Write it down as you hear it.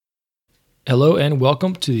Hello and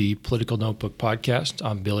welcome to the Political Notebook Podcast.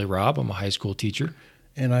 I'm Billy Robb. I'm a high school teacher.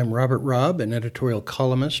 And I'm Robert Robb, an editorial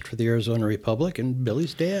columnist for the Arizona Republic and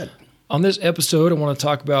Billy's dad. On this episode, I want to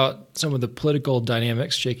talk about some of the political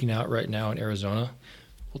dynamics shaking out right now in Arizona.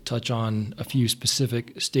 We'll touch on a few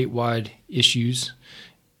specific statewide issues,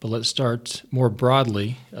 but let's start more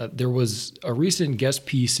broadly. There was a recent guest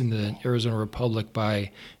piece in the Arizona Republic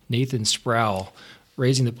by Nathan Sproul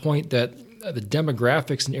raising the point that the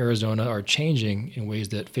demographics in Arizona are changing in ways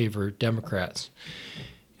that favor Democrats.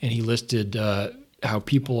 And he listed how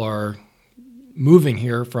people are moving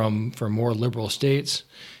here from more liberal states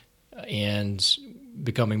and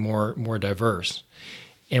becoming more diverse.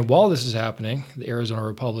 And while this is happening, the Arizona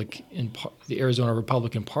Republican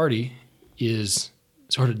Party is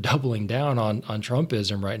sort of doubling down on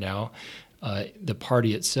Trumpism right now. The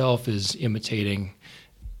party itself is imitating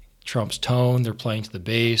Trump's tone. They're playing to the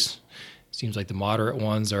base. Seems like the moderate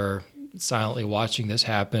ones are silently watching this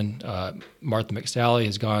happen. Martha McSally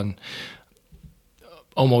has gone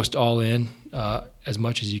almost all in, as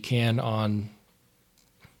much as you can on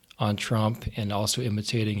Trump, and also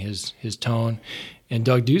imitating his tone. And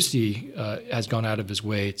Doug Ducey has gone out of his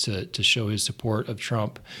way to show his support of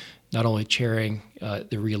Trump, not only chairing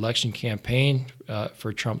the re-election campaign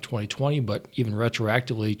for Trump 2020, but even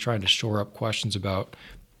retroactively trying to shore up questions about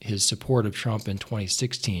his support of Trump in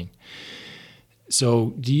 2016. So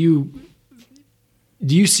do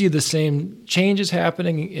you see the same changes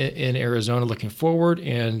happening in Arizona looking forward?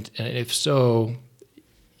 And if so,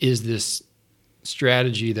 is this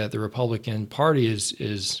strategy that the Republican Party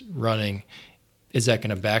is running, is that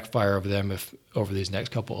going to backfire over them over these next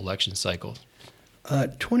couple election cycles?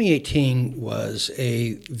 2018 was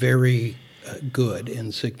a very good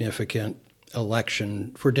and significant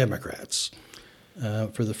election for Democrats.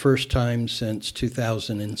 For the first time since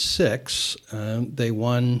 2006, they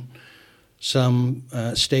won some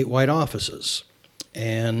statewide offices.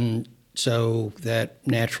 And so that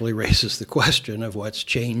naturally raises the question of what's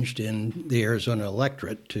changed in the Arizona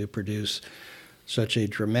electorate to produce such a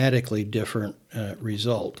dramatically different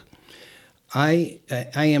result. I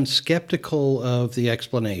am skeptical of the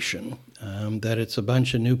explanation that it's a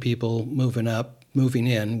bunch of new people moving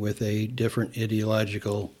in with a different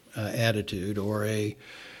ideological attitude or a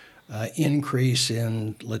increase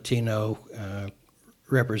in Latino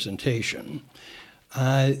representation.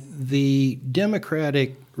 The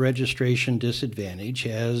Democratic registration disadvantage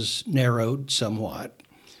has narrowed somewhat.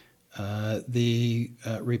 The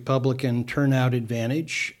Republican turnout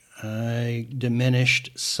advantage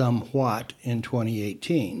diminished somewhat in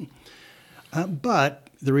 2018. But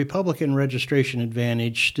the Republican registration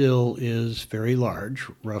advantage still is very large,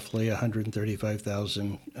 roughly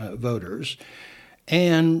 135,000 voters.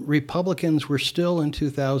 And Republicans were still in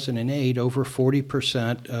 2008 over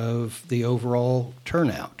 40% of the overall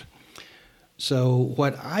turnout. So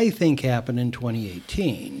what I think happened in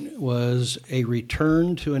 2018 was a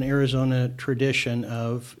return to an Arizona tradition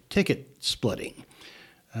of ticket splitting,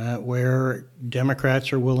 where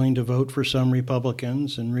Democrats are willing to vote for some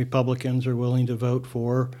Republicans and Republicans are willing to vote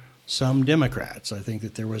for some Democrats. I think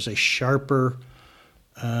that there was a sharper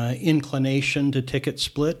inclination to ticket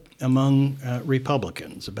split among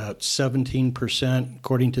Republicans, about 17%,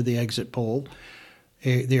 according to the exit poll,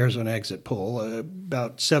 the Arizona exit poll.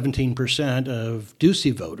 About 17% of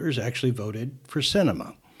Ducey voters actually voted for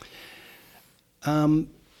Sinema.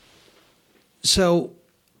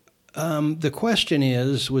 The question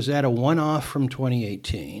is, was that a one-off from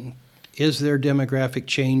 2018? Is there demographic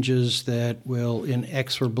changes that will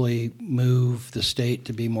inexorably move the state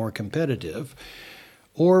to be more competitive?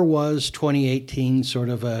 Or was 2018 sort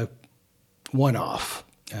of a one-off?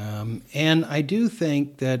 And I do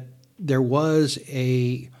think that there was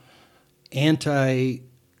a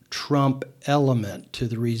anti-Trump element to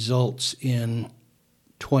the results in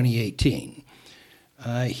 2018.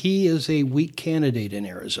 He is a weak candidate in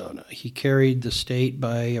Arizona. He carried the state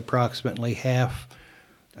by approximately half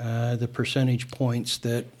the percentage points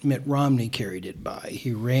that Mitt Romney carried it by.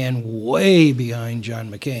 He ran way behind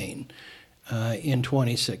John McCain in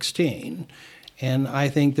 2016. And I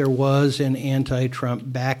think there was an anti-Trump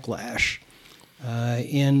backlash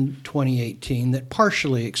in 2018 that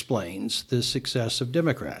partially explains the success of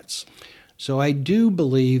Democrats. So I do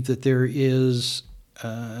believe that there is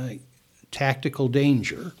tactical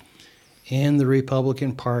danger in the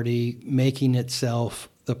Republican Party making itself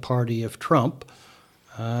the party of Trump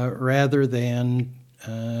rather than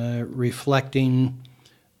reflecting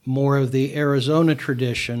more of the Arizona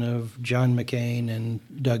tradition of John McCain and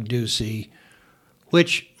Doug Ducey,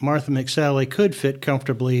 which Martha McSally could fit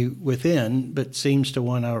comfortably within, but seems to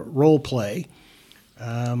want to role play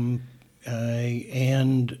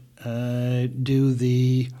and do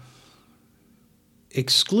the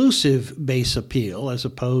exclusive base appeal as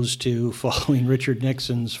opposed to following Richard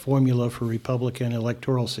Nixon's formula for Republican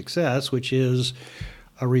electoral success, which is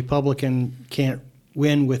a Republican can't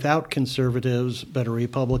win without conservatives, but a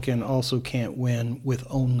Republican also can't win with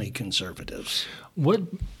only conservatives. What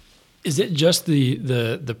is it? Just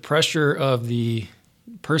the pressure of the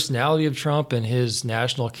personality of Trump and his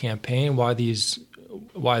national campaign? Why these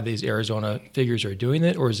Arizona figures are doing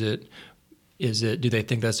it, or is it? Do they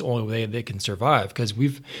think that's the only way they can survive? Because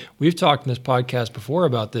we've talked in this podcast before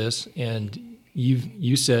about this, and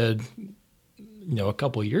you said, a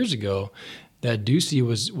couple of years ago that Ducey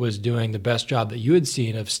was doing the best job that you had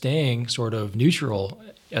seen of staying sort of neutral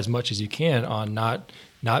as much as you can on not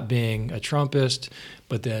being a Trumpist,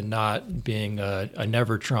 but then not being a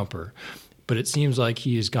never Trumper. But it seems like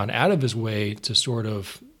he has gone out of his way to sort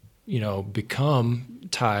of, become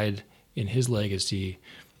tied in his legacy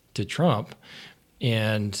to Trump.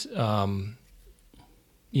 And,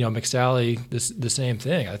 McSally, the same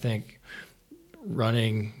thing. I think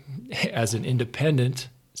running as an independent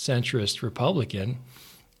centrist Republican,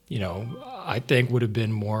 I think would have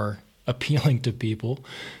been more appealing to people.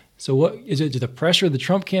 So what is it, the pressure of the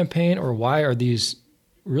Trump campaign, or why are these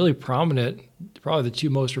really prominent, probably the two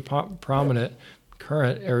most prominent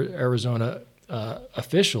current Arizona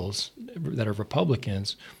officials that are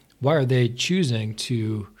Republicans, why are they choosing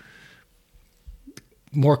to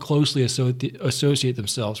more closely associate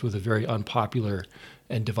themselves with a very unpopular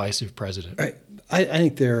and divisive president? I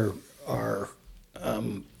think there are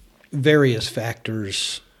various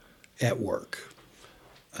factors at work.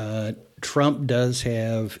 Trump does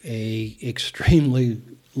have a extremely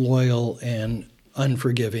loyal and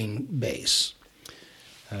unforgiving base.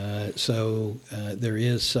 So there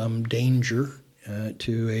is some danger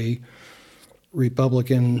to a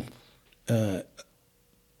Republican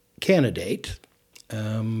candidate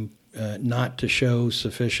not to show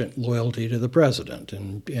sufficient loyalty to the president.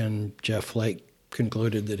 And Jeff Flake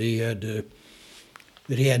concluded that he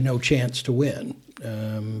had no chance to win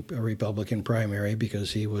a Republican primary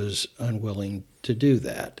because he was unwilling to do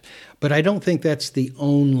that. But I don't think that's the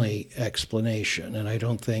only explanation, and I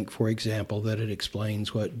don't think, for example, that it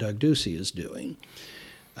explains what Doug Ducey is doing.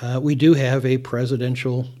 We do have a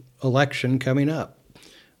presidential election coming up.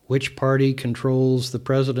 Which party controls the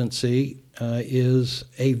presidency is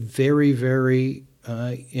a very, very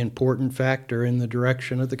important factor in the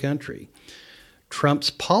direction of the country. Trump's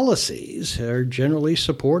policies are generally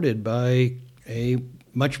supported by a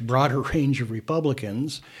much broader range of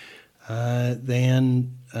Republicans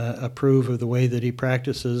than approve of the way that he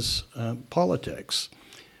practices politics.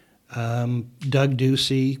 Doug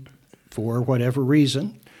Ducey, for whatever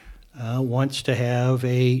reason, wants to have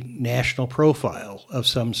a national profile of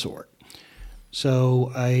some sort.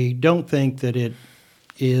 So I don't think that it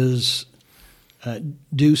is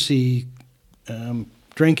Ducey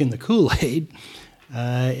drinking the Kool-Aid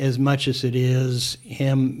as much as it is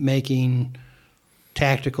him making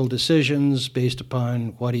tactical decisions based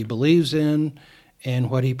upon what he believes in and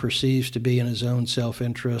what he perceives to be in his own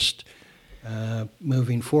self-interest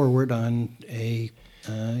moving forward on a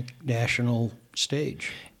national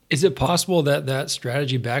stage. Is it possible that that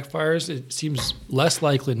strategy backfires? It seems less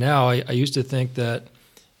likely now. I used to think that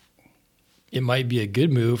it might be a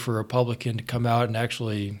good move for a Republican to come out and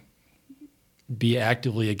actually be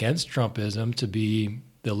actively against Trumpism, to be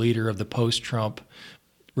the leader of the post-Trump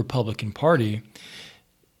Republican Party.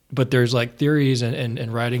 But there's like theories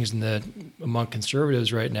and writings among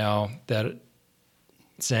conservatives right now that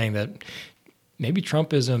saying that maybe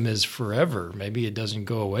Trumpism is forever. Maybe it doesn't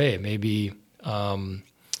go away. Maybe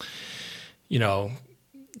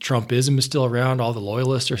Trumpism is still around. All the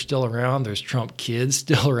loyalists are still around. There's Trump kids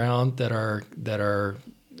still around that are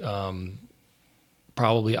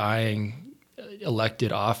probably eyeing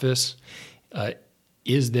elected office.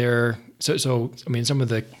 Is there so? I mean, some of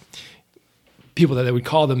the people that they would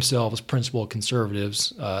call themselves principled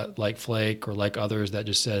conservatives, like Flake or like others, that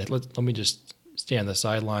just said, let me just stay on the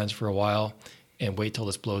sidelines for a while and wait till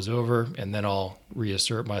this blows over, and then I'll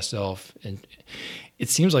reassert myself. And it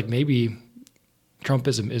seems like maybe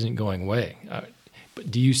Trumpism isn't going away. But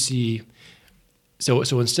do you see? So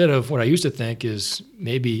instead of what I used to think is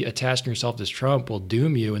maybe attaching yourself to Trump will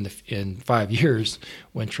doom you in 5 years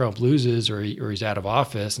when Trump loses or he's out of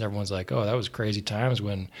office, and everyone's like, oh, that was crazy times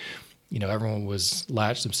when everyone was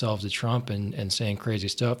latched themselves to Trump and saying crazy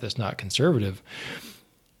stuff that's not conservative.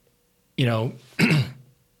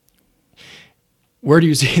 Where do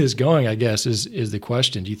you see this going, I guess, is the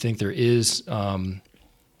question. Do you think there is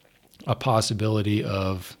a possibility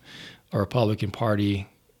of a Republican Party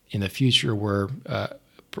in the future where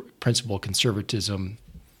principal conservatism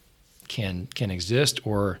can exist,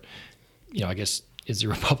 or I guess is the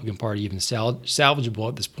Republican Party even salvageable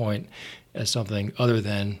at this point as something other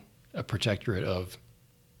than a protectorate of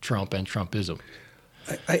Trump and Trumpism?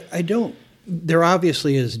 I don't. There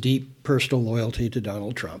obviously is deep personal loyalty to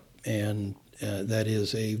Donald Trump, and that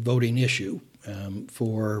is a voting issue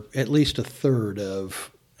for at least a third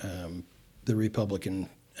of the Republican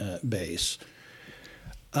base.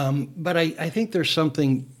 But I think there's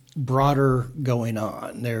something broader going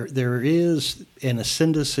on. There is an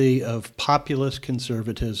ascendancy of populist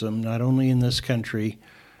conservatism, not only in this country,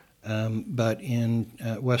 but in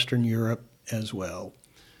Western Europe as well.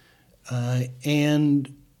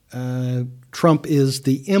 And Trump is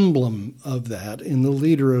the emblem of that and the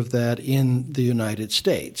leader of that in the United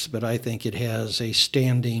States. But I think it has a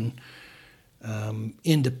standing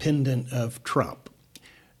independent of Trump.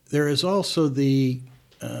 There is also the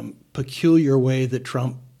peculiar way that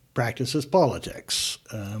Trump practices politics,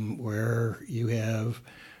 where you have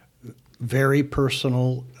very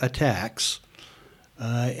personal attacks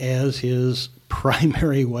as his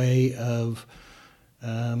primary way of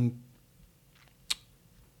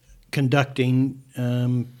conducting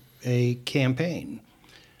a campaign.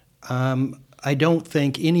 I don't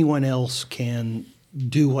think anyone else can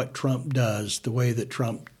do what Trump does the way that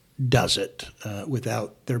Trump does it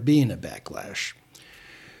without there being a backlash.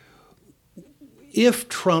 If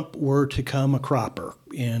Trump were to come a cropper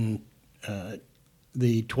in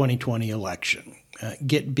the 2020 election,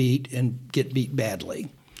 get beat badly,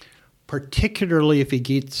 particularly if he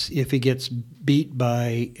gets beat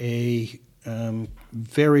by a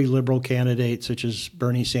very liberal candidate such as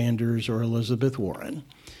Bernie Sanders or Elizabeth Warren,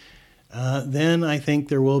 then I think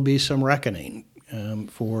there will be some reckoning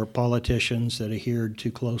for politicians that adhered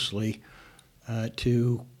too closely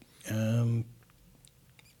to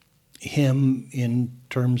him in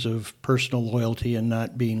terms of personal loyalty and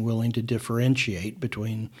not being willing to differentiate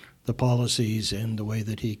between the policies and the way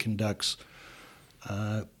that he conducts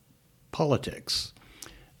politics.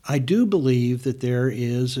 I do believe that there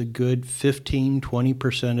is a good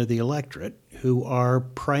 15-20% of the electorate who are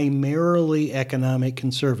primarily economic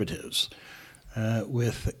conservatives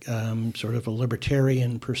with sort of a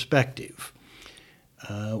libertarian perspective.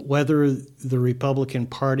 Whether the Republican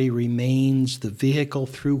Party remains the vehicle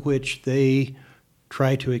through which they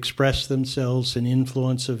try to express themselves and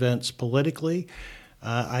influence events politically,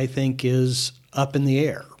 I think is up in the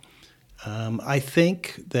air. I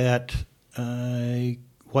think that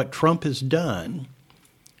what Trump has done,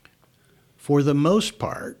 for the most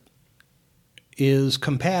part, is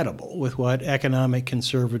compatible with what economic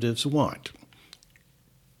conservatives want.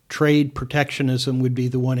 Trade protectionism would be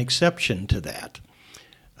the one exception to that.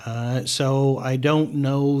 So I don't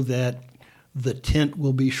know that the tent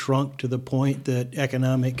will be shrunk to the point that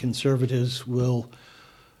economic conservatives will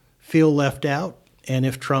feel left out. And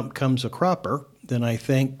if Trump comes a cropper, then I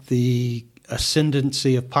think the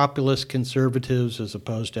ascendancy of populist conservatives as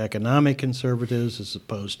opposed to economic conservatives, as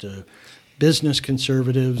opposed to business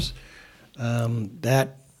conservatives,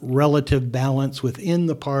 that relative balance within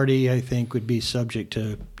the party, I think, would be subject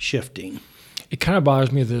to shifting. It kind of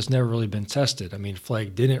bothers me that it's never really been tested. I mean,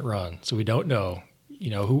 Flake didn't run, so we don't know.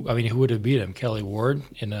 Who would have beat him? Kelly Ward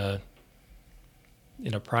in a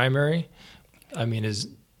primary?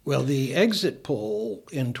 Well, the exit poll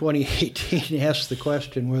in 2018 asked the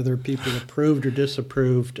question whether people approved or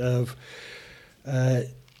disapproved of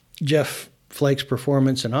Jeff Flake's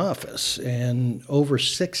performance in office, and over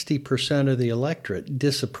 60% of the electorate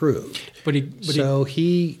disapproved.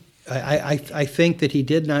 I think that he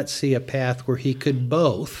did not see a path where he could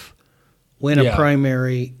both win a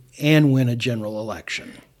primary and win a general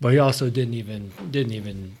election. But he also didn't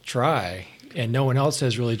even try, and no one else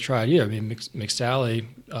has really tried either. I mean, McSally,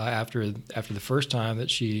 after the first time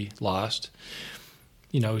that she lost,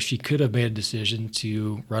 she could have made a decision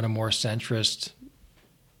to run a more centrist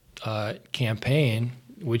campaign.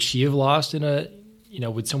 Would she have lost in a?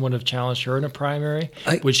 Would someone have challenged her in a primary?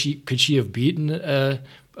 Could she have beaten a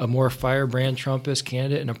more firebrand Trumpist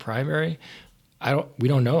candidate in a primary? We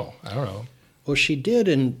don't know. I don't know. Well, she did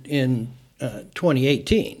in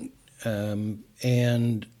 2018,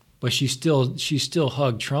 but she still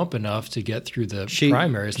hugged Trump enough to get through the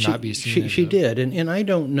primaries, and not be seen. She did, and I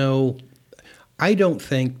don't know. I don't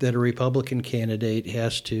think that a Republican candidate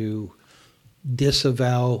has to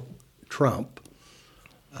disavow Trump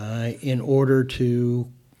in order to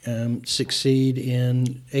succeed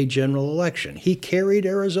in a general election. He carried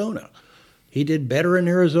Arizona. He did better in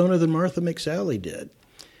Arizona than Martha McSally did.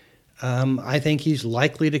 I think he's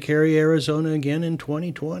likely to carry Arizona again in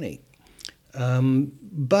 2020.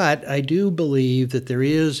 But I do believe that there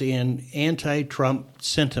is an anti-Trump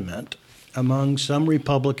sentiment among some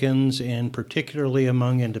Republicans and particularly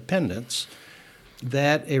among independents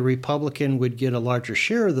that a Republican would get a larger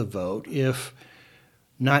share of the vote if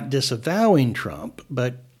not disavowing Trump,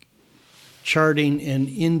 but charting an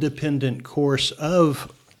independent course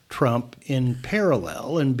of Trump in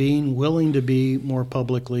parallel and being willing to be more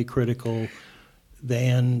publicly critical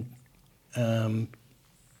than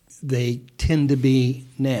they tend to be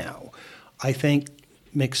now. I think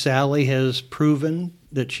McSally has proven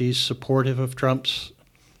that she's supportive of Trump's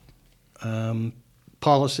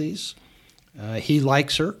policies. He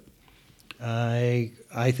likes her. I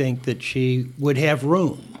think that she would have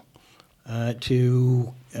room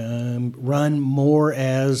to run more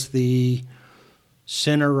as the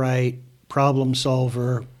center-right problem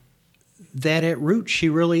solver that at root she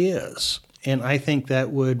really is. And I think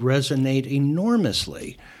that would resonate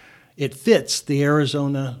enormously. It fits the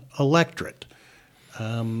Arizona electorate.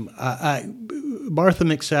 Martha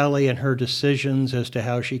McSally and her decisions as to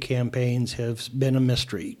how she campaigns have been a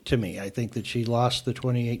mystery to me. I think that she lost the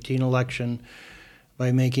 2018 election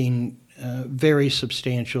by making very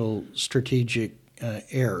substantial strategic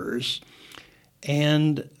errors.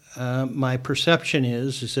 And my perception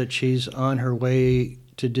is that she's on her way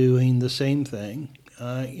to doing the same thing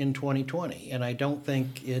in 2020. And I don't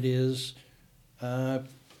think it is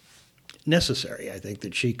necessary. I think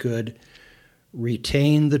that she could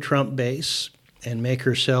retain the Trump base and make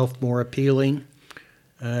herself more appealing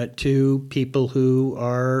to people who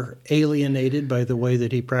are alienated by the way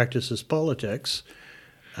that he practices politics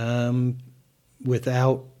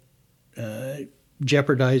without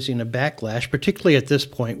jeopardizing a backlash, particularly at this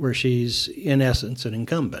point where she's, in essence, an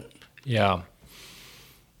incumbent. Yeah.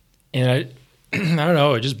 And I don't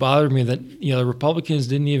know, it just bothered me that, the Republicans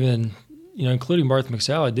didn't even, including Martha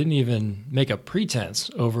McSally, didn't even make a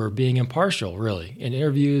pretense over being impartial, really, in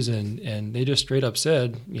interviews. And they just straight up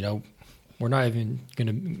said, we're not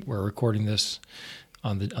even we're recording this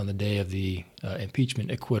on the day of the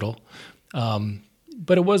impeachment acquittal.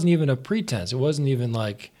 But it wasn't even a pretense. It wasn't even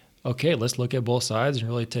like, okay, let's look at both sides and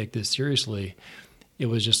really take this seriously. It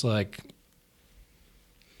was just like,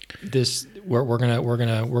 we're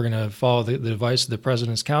gonna follow the advice of the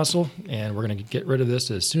president's counsel, and we're gonna get rid of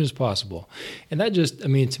this as soon as possible. And that just, to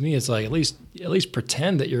me, it's like at least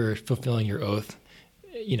pretend that you're fulfilling your oath,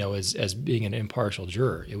 as being an impartial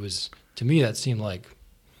juror. It was, to me, that seemed like,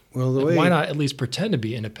 why not at least pretend to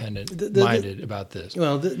be independent-minded about this?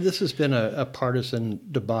 Well, this has been a partisan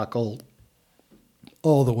debacle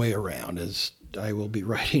all the way around, as I will be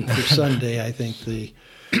writing for Sunday. I think the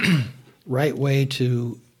right way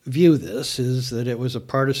to view this is that it was a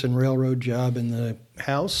partisan railroad job in the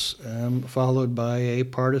House, followed by a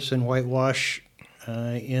partisan whitewash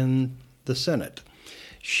in the Senate.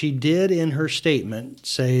 She did, in her statement,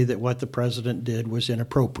 say that what the president did was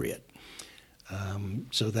inappropriate.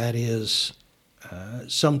 So that is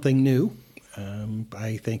something new.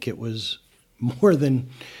 I think it was more than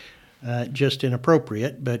just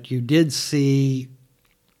inappropriate, but you did see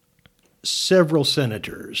several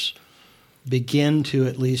senators begin to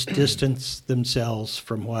at least distance themselves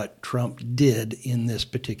from what Trump did in this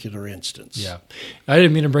particular instance. Yeah. I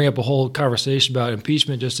didn't mean to bring up a whole conversation about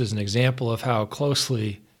impeachment, just as an example of how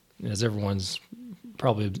closely, as everyone's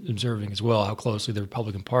probably observing as well, how closely the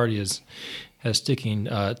Republican Party has sticking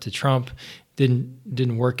to Trump.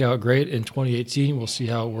 Didn't work out great in 2018. We'll see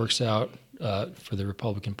how it works out for the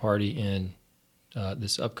Republican Party in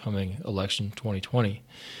this upcoming election, 2020.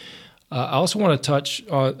 I also want to touch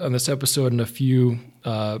on this episode on a few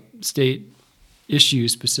state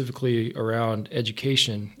issues, specifically around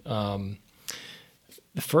education. The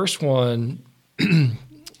first one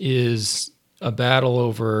is a battle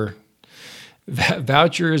over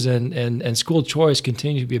vouchers and school choice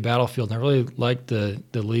continue to be a battlefield. And I really like the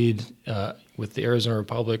lead with the Arizona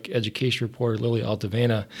Republic education reporter Lily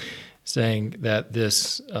Altavena saying that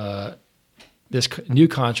this new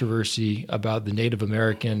controversy about the Native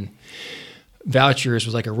American vouchers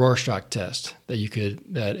was like a Rorschach test that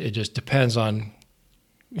it just depends on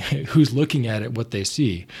who's looking at it, what they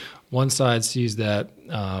see. One side sees that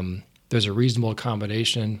there's a reasonable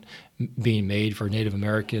accommodation being made for Native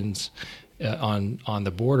Americans on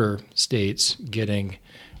the border states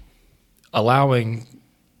allowing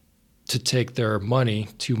to take their money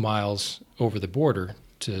 2 miles over the border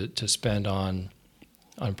to spend on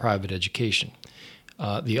private education.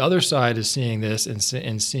 The other side is seeing this and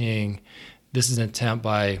seeing this is an attempt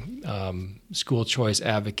by school choice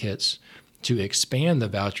advocates to expand the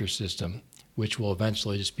voucher system, which will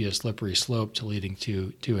eventually just be a slippery slope to leading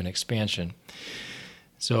to an expansion.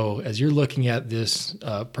 So as you're looking at this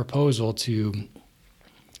proposal to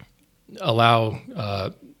allow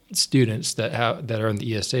students that are in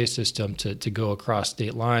the ESA system to go across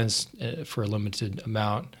state lines for a limited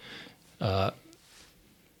amount or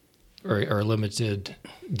a limited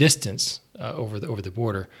distance over the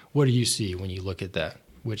border, what do you see when you look at that?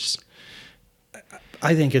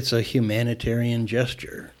 I think it's a humanitarian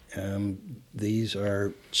gesture. These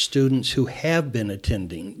are students who have been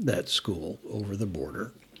attending that school over the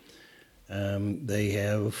border. They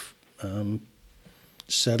have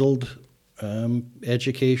settled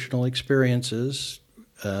educational experiences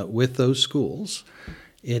with those schools.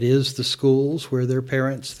 It is the schools where their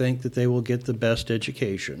parents think that they will get the best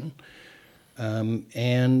education.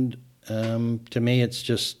 And to me, it's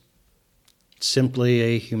just simply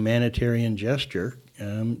a humanitarian gesture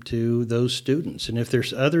to those students. And if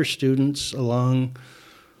there's other students along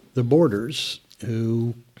the borders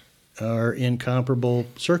who are in comparable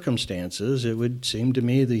circumstances, it would seem to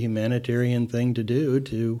me the humanitarian thing to do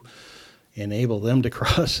to enable them to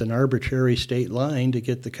cross an arbitrary state line to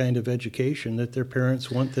get the kind of education that their parents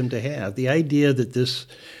want them to have. The idea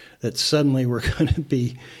that suddenly we're going to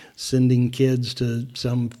be sending kids to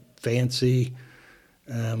some fancy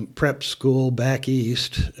prep school back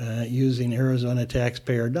east using Arizona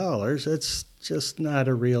taxpayer dollars, that's just not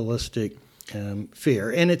a realistic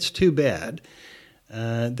fear. And it's too bad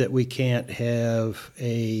that we can't have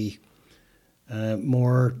a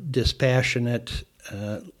more dispassionate,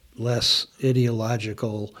 less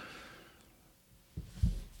ideological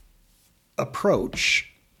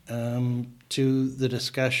approach to the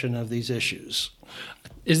discussion of these issues.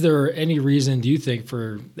 Is there any reason, do you think,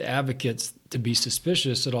 for the advocates to be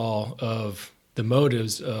suspicious at all of the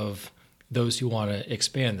motives of those who want to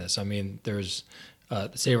expand this? I mean, there's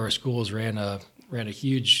Save Our Schools ran a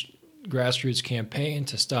huge grassroots campaign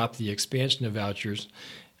to stop the expansion of vouchers,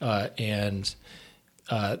 and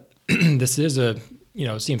this is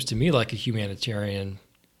seems to me like a humanitarian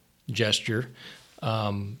gesture,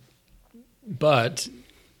 but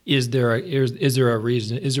is there a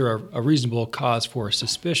reasonable cause for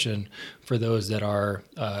suspicion for those that are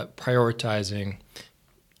prioritizing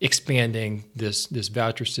expanding this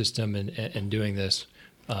voucher system and doing this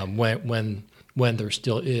when there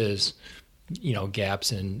still is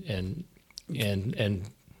gaps and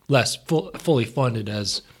less fully funded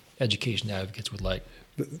as education advocates would like?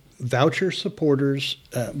 Voucher supporters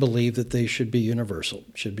believe that they should be universal,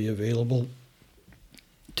 should be available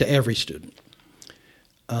to every student.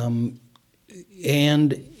 And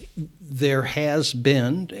there has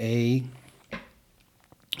been a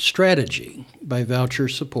strategy by voucher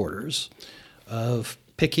supporters of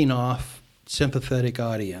picking off sympathetic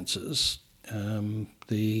audiences.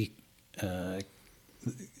 The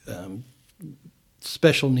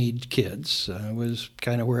special needs kids was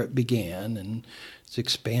kind of where it began, and it's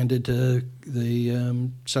expanded to the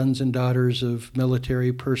sons and daughters of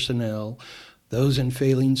military personnel, those in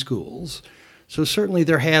failing schools. So certainly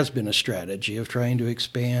there has been a strategy of trying to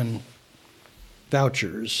expand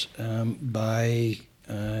vouchers by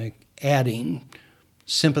adding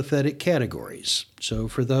sympathetic categories. So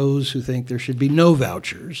for those who think there should be no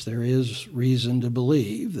vouchers, there is reason to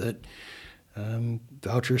believe that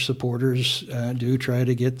voucher supporters do try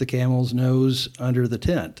to get the camel's nose under the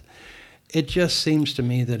tent. It just seems to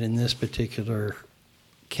me that in this particular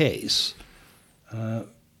case,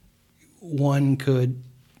 one could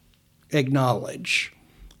acknowledge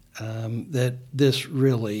that this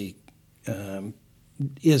really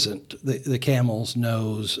isn't the camel's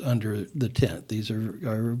nose under the tent. These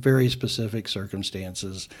are very specific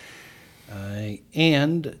circumstances.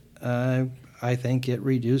 And I think it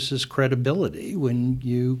reduces credibility when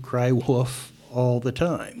you cry wolf all the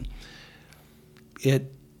time.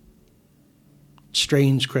 It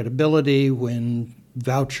strains credibility when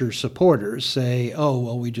voucher supporters say, oh,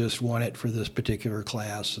 well, we just want it for this particular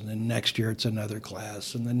class, and then next year it's another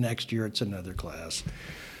class, and then next year it's another class.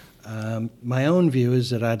 My own view is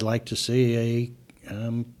that I'd like to see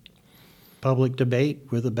a public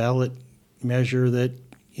debate with a ballot measure that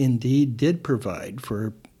indeed did provide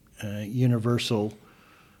for universal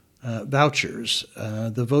vouchers.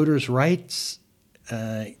 The Voters' Rights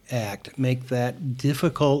Act make that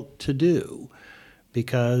difficult to do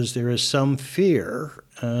because there is some fear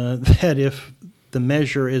that if the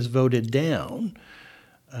measure is voted down,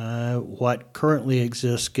 what currently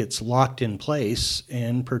exists gets locked in place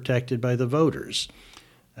and protected by the voters.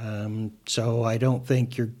 So I don't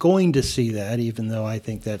think you're going to see that, even though I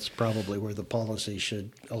think that's probably where the policy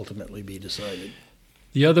should ultimately be decided.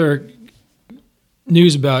 The other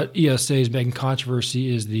news about ESAs making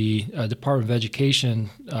controversy is the Department of Education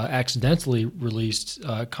accidentally released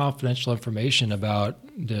confidential information about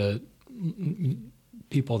the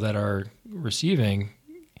people that are receiving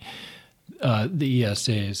the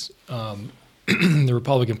ESAs. The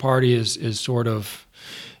Republican Party is sort of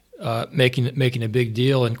making a big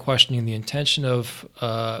deal and questioning the intention of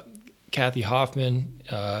Kathy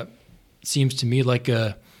Hoffman. Seems to me like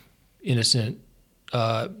a innocent,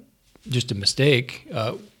 just a mistake.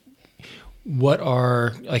 How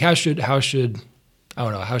should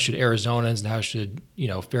Arizonans and how should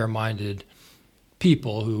fair-minded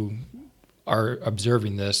people who are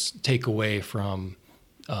observing this take away from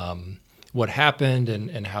what happened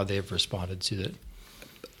and how they've responded to it?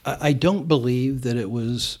 I don't believe that it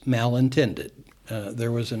was malintended.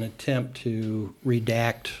 There was an attempt to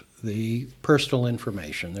redact the personal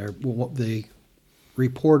information. The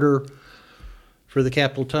reporter for the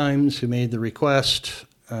Capital Times who made the request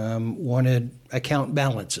wanted account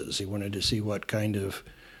balances. He wanted to see what kind of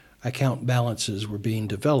account balances were being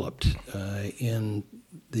developed in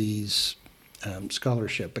these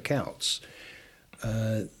scholarship accounts.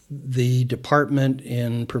 The department,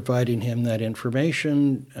 in providing him that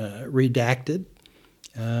information, redacted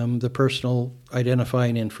the personal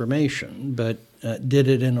identifying information, but did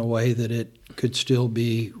it in a way that it could still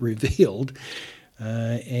be revealed.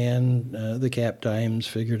 And the Cap Times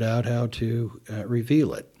figured out how to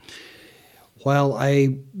reveal it. While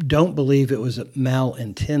I don't believe it was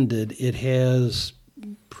malintended, it has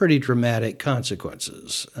pretty dramatic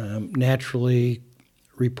consequences. Naturally,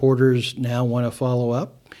 reporters now want to follow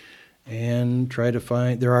up and try to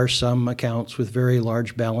find. There are some accounts with very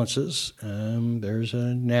large balances. There's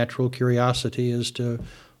a natural curiosity as to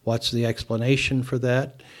what's the explanation for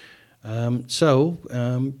that. So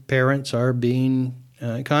parents are being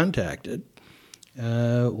contacted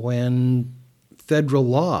when federal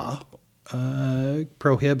law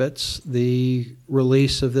prohibits the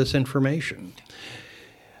release of this information.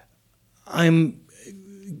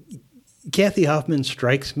 Kathy Hoffman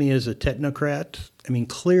strikes me as a technocrat. I mean,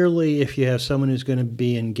 clearly, if you have someone who's going to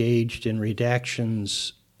be engaged in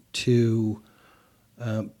redactions to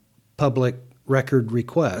public record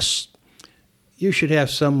requests, you should have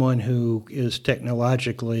someone who is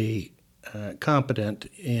technologically competent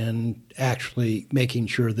in actually making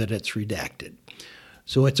sure that it's redacted.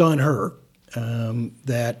 So it's on her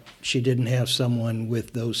that she didn't have someone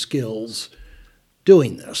with those skills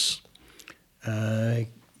doing this.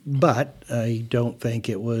 But I don't think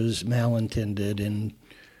it was malintended, and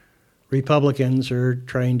Republicans are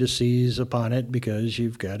trying to seize upon it because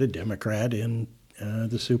you've got a Democrat in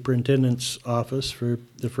the superintendent's office for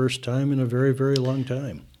the first time in a very, very long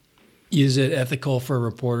time. Is it ethical for a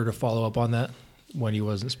reporter to follow up on that when he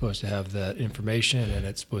wasn't supposed to have that information and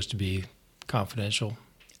it's supposed to be confidential?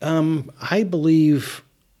 I believe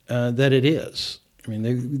that it is. I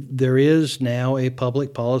mean, there is now a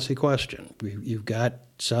public policy question. You've got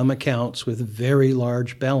some accounts with very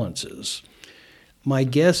large balances. My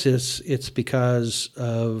guess is it's because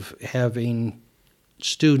of having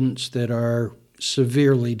students that are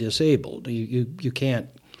severely disabled. You can't,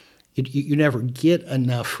 you never get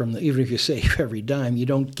enough from even if you save every dime, you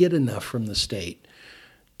don't get enough from the state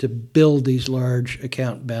to build these large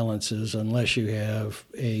account balances unless you have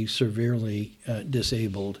a severely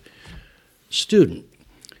disabled student.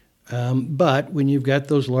 But when you've got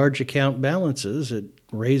those large account balances, it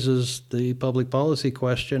raises the public policy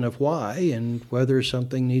question of why and whether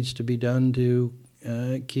something needs to be done to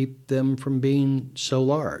keep them from being so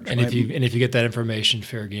large. And if you get that information,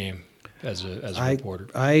 fair game as a reporter.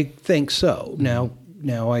 I think so. Mm-hmm.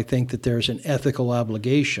 Now I think that there's an ethical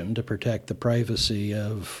obligation to protect the privacy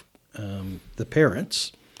of the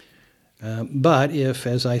parents. But if,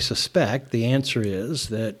 as I suspect, the answer is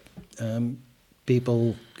that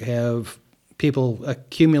people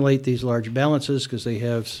accumulate these large balances because they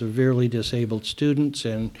have severely disabled students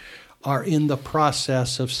and are in the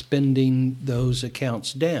process of spending those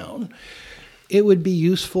accounts down, it would be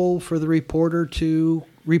useful for the reporter to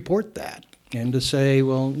report that and to say,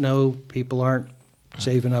 well, no, people aren't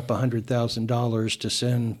saving up $100,000 to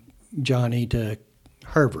send Johnny to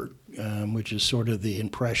Harvard, which is sort of the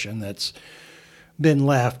impression that's been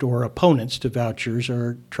left, or opponents to vouchers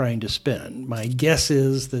are trying to spin. My guess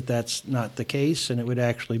is that that's not the case, and it would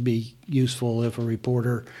actually be useful if a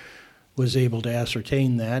reporter was able to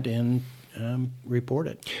ascertain that and report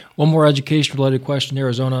it. One more education-related question,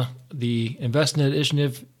 Arizona. The InvestNet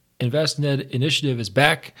initiative is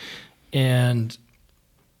back, and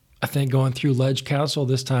I think going through Ledge Council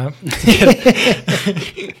this time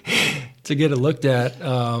to get it looked at.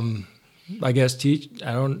 I guess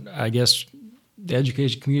the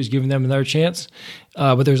education community is giving them another chance.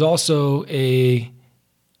 But there's also a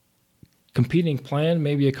competing plan,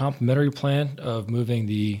 maybe a complementary plan of moving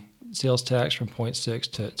the sales tax from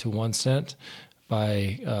 0.6 to 1 cent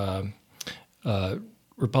by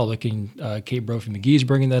Republican Kate Brophy McGee's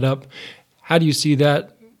bringing that up. How do you see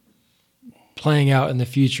that playing out in the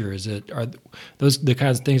future? Are those the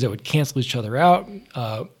kinds of things that would cancel each other out?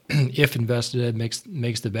 If invested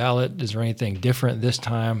makes the ballot, is there anything different this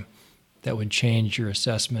time that would change your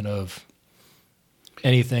assessment of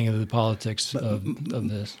anything of the politics of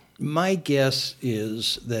this? My guess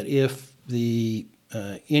is that if the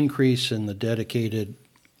increase in the dedicated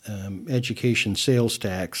education sales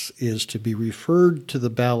tax is to be referred to the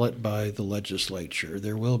ballot by the legislature,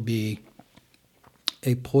 there will be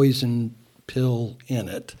a poison pill in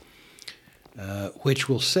it, which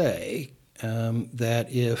will say that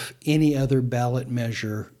if any other ballot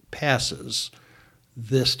measure passes,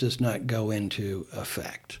 this does not go into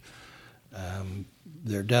effect.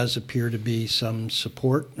 There does appear to be some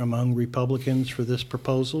support among Republicans for this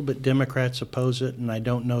proposal, but Democrats oppose it, and I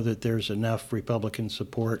don't know that there's enough Republican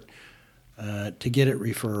support to get it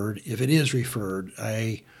referred. If it is referred,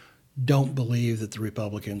 I don't believe that the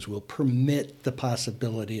Republicans will permit the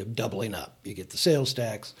possibility of doubling up. You get the sales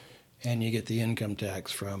tax and you get the income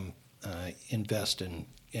tax from invest in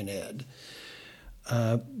ed.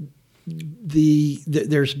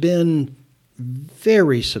 There's been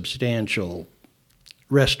very substantial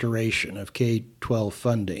restoration of K-12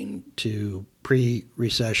 funding to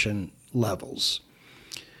pre-recession levels.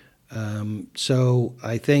 So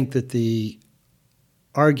I think that the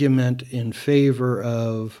argument in favor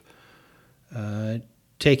of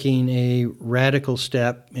taking a radical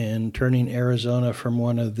step in turning Arizona from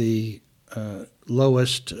one of the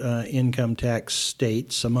lowest income tax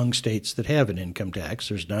states among states that have an income tax,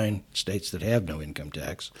 there's 9 states that have no income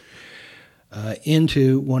tax,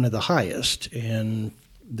 into one of the highest, and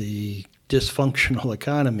the dysfunctional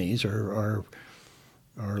economies are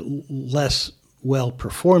less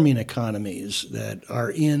well-performing economies that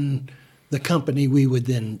are in the company we would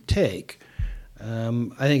then take.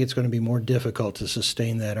 I think it's going to be more difficult to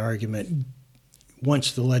sustain that argument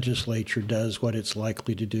once the legislature does what it's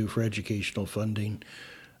likely to do for educational funding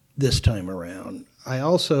this time around. I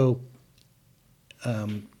also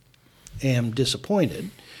am disappointed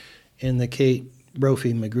in the Kate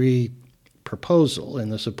Brophy McGee proposal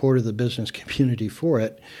and the support of the business community for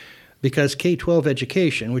it, because K-12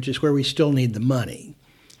 education, which is where we still need the money,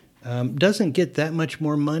 doesn't get that much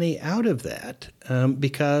more money out of that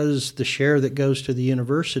because the share that goes to the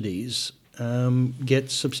universities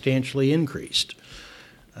gets substantially increased.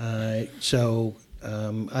 So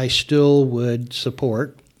I still would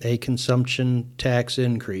support a consumption tax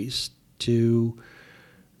increase to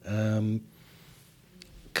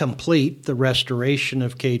complete the restoration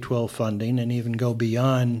of K-12 funding and even go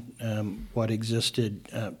beyond what existed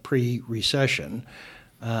pre-recession.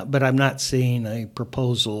 But I'm not seeing a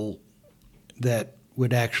proposal that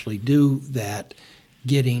would actually do that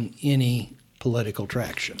getting any political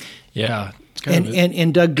traction. Yeah.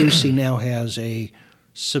 And Doug Ducey now has a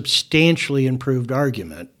substantially improved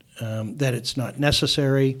argument that it's not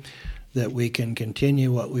necessary, that we can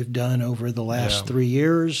continue what we've done over the last 3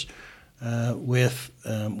 years with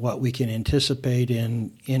what we can anticipate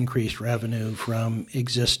in increased revenue from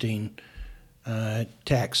existing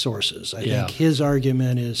tax sources. I think his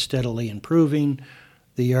argument is steadily improving.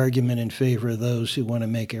 The argument in favor of those who want to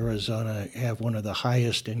make Arizona have one of the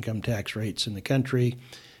highest income tax rates in the country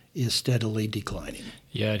is steadily declining.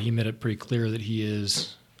 Yeah, and he made it pretty clear that he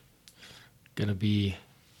is going to be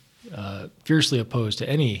fiercely opposed to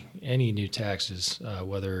any new taxes,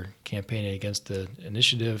 whether campaigning against the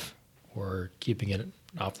initiative or keeping it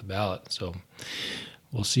off the ballot. So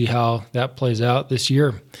we'll see how that plays out this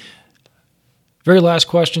year. Very last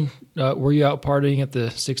question. Were you out partying at the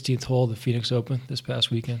 16th hole of the Phoenix Open this past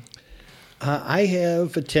weekend? I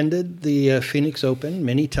have attended the Phoenix Open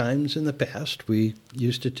many times in the past. We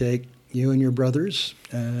used to take you and your brothers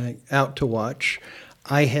out to watch.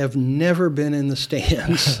 I have never been in the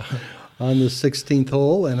stands on the 16th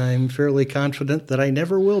hole, and I'm fairly confident that I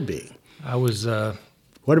never will be. I was.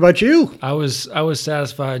 What about you? I was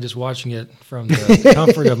satisfied just watching it from the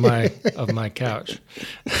comfort of my couch.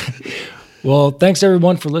 Well, thanks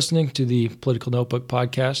everyone for listening to the Political Notebook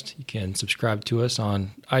podcast. You can subscribe to us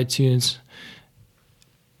on iTunes,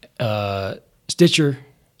 Stitcher,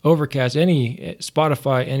 Overcast, any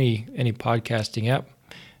Spotify, any podcasting app.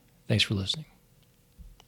 Thanks for listening.